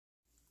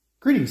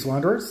Greetings,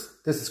 Wanderers.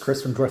 This is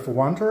Chris from Joyful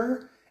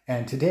Wanderer,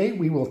 and today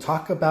we will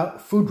talk about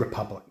Food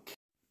Republic.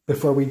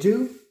 Before we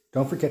do,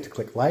 don't forget to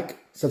click like,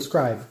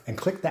 subscribe, and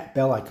click that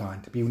bell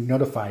icon to be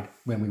notified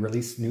when we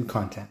release new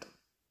content.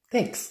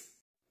 Thanks!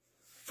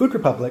 Food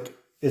Republic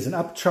is an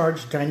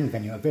upcharge dining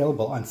venue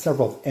available on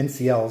several of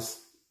NCL'S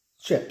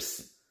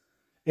ships.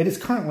 It is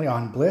currently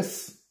on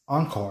Bliss,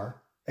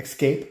 Encore,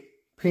 Escape,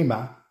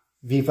 Prima,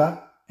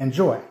 Viva, and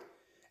Joy,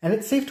 and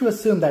it's safe to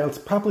assume that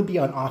it'll probably be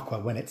on Aqua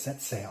when it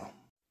sets sail.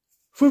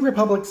 Food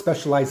Republic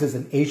specializes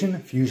in Asian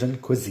fusion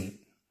cuisine.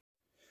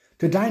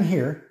 To dine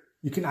here,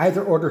 you can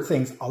either order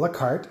things a la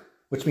carte,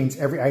 which means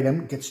every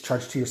item gets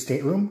charged to your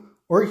stateroom,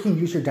 or you can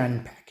use your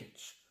dining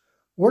package.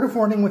 Word of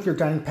warning with your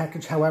dining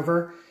package,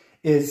 however,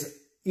 is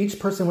each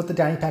person with the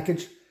dining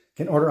package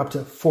can order up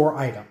to 4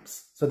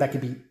 items. So that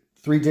could be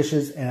 3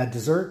 dishes and a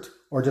dessert,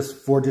 or just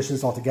 4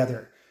 dishes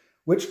altogether,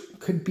 which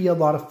could be a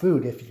lot of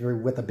food if you're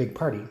with a big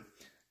party.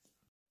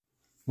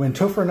 When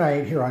Topher and I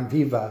ate here on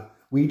Viva,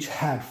 we each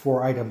had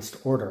 4 items to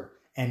order,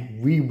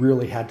 and we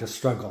really had to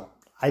struggle.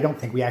 I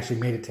don't think we actually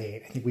made it to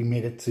 8. I think we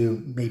made it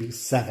to maybe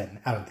 7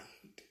 out of the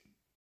 8.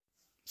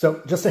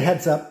 So just a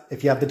heads up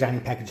if you have the dining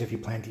package if you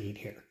plan to eat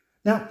here.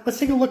 Now, let's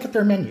take a look at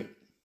their menu.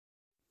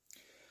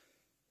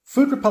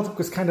 Food Republic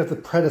was kind of the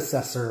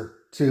predecessor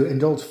to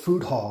Indulge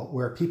Food Hall,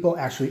 where people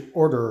actually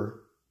order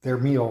their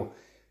meal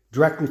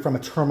directly from a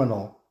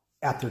terminal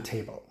at their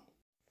table.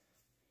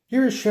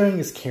 Here is sharing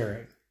is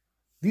caring.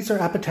 These are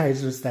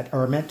appetizers that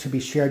are meant to be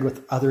shared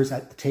with others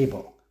at the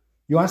table.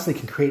 You honestly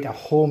can create a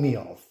whole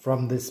meal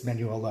from this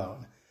menu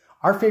alone.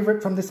 Our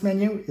favorite from this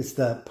menu is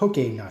the poke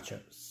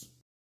nachos.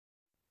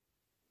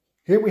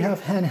 Here we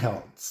have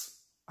handhelds.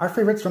 Our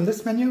favorites from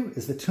this menu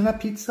is the tuna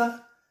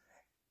pizza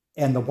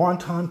and the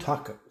wonton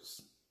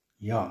tacos.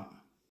 Yum.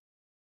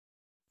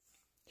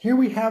 Here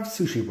we have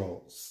sushi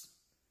rolls.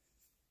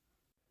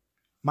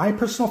 My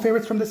personal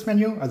favorites from this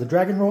menu are the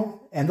dragon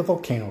roll and the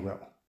volcano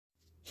roll.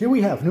 Here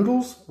we have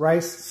noodles,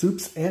 rice,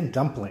 soups, and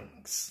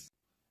dumplings.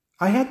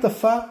 I had the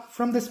pho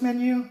from this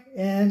menu,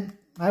 and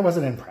I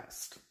wasn't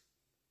impressed.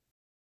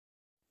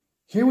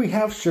 Here we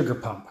have Sugar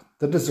Pump,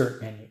 the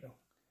dessert menu.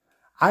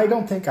 I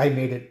don't think I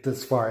made it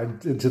this far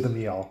into the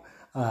meal,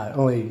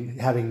 only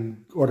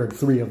having ordered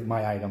 3 of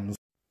my items.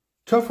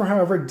 Topher,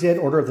 however, did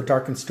order the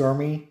Dark and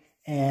Stormy,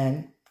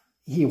 and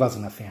he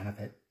wasn't a fan of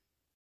it.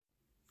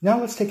 Now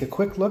let's take a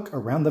quick look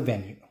around the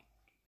venue.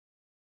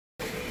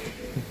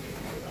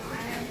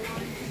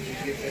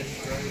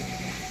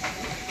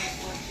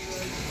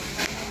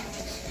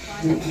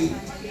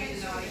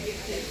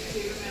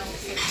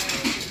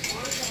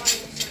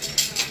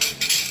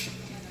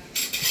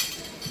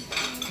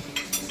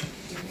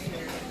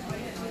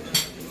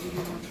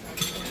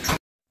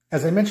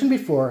 As I mentioned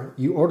before,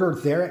 you order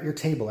there at your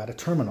table at a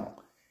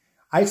terminal.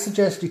 I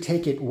suggest you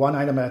take it 1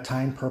 item at a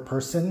time per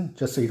person,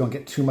 just so you don't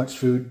get too much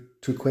food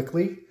too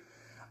quickly,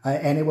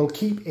 and it will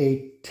keep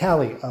a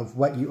tally of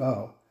what you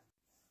owe.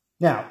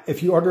 Now,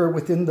 if you order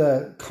within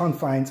the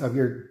confines of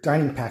your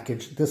dining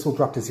package, this will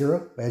drop to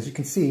 0. But as you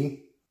can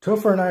see,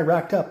 Topher and I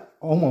racked up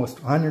almost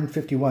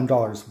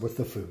 $151 worth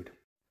of food.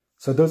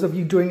 So those of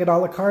you doing it a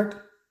la carte,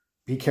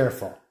 be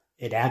careful.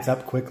 It adds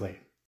up quickly.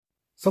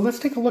 So let's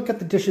take a look at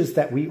the dishes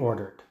that we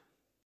ordered.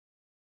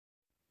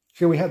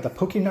 Here we have the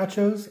poke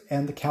nachos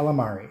and the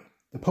calamari.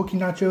 The poke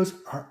nachos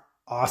are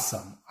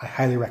awesome. I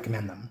highly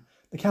recommend them.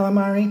 The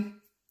calamari,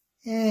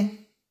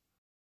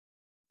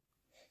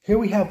 Here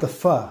we have the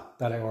pho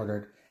that I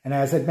ordered, and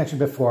as I'd mentioned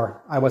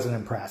before, I wasn't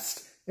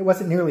impressed. It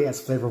wasn't nearly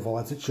as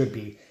flavorful as it should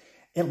be.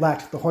 It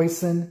lacked the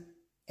hoisin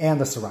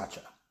and the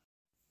sriracha.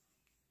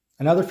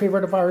 Another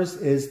favorite of ours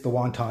is the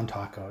wonton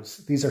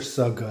tacos. These are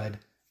so good.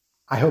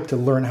 I hope to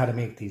learn how to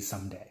make these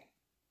someday.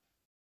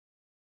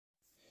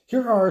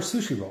 Here are our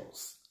sushi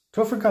rolls.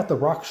 Topher got the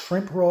rock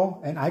shrimp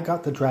roll, and I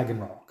got the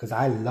dragon roll, because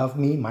I love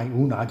me my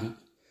unagi.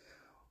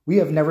 We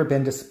have never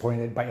been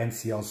disappointed by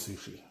NCL's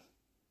sushi.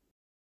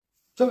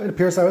 So it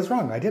appears I was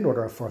wrong. I did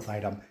order a 4th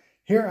item.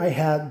 Here I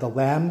had the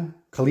lamb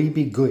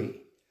kalibi gui,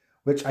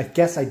 which I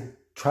guess I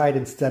tried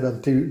instead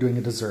of doing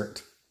a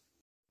dessert.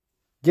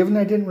 Given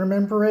I didn't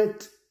remember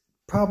it,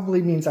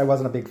 probably means I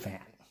wasn't a big fan.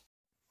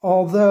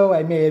 Although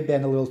I may have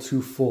been a little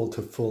too full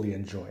to fully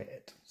enjoy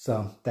it.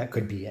 So that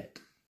could be it.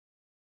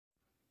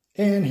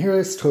 And here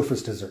is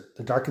Topher's dessert,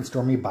 the Dark and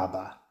Stormy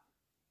Baba.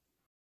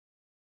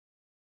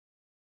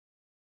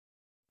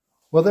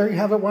 Well, there you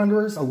have it,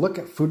 Wanderers, a look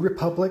at Food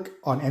Republic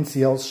on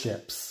NCL's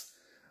ships.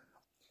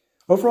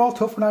 Overall,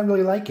 Topher and I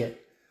really like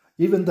it.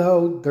 Even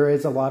though there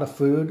is a lot of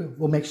food,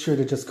 we'll make sure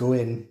to just go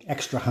in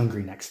extra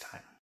hungry next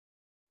time.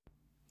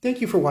 Thank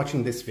you for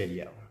watching this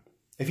video.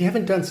 If you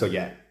haven't done so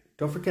yet,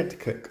 don't forget to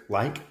click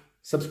like,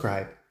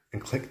 subscribe,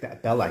 and click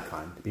that bell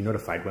icon to be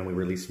notified when we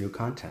release new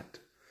content.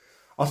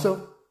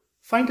 Also,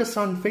 find us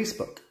on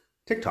Facebook,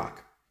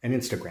 TikTok, and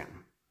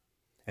Instagram.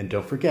 And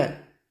don't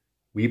forget,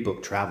 we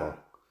book travel.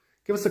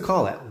 Give us a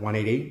call at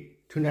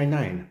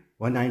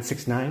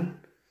 1-888-299-1969,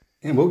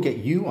 and we'll get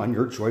you on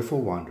your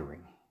joyful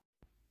wandering.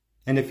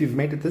 And if you've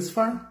made it this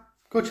far,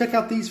 go check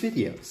out these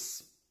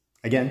videos.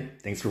 Again,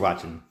 thanks for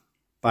watching.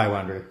 Bye,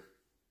 Wanderer.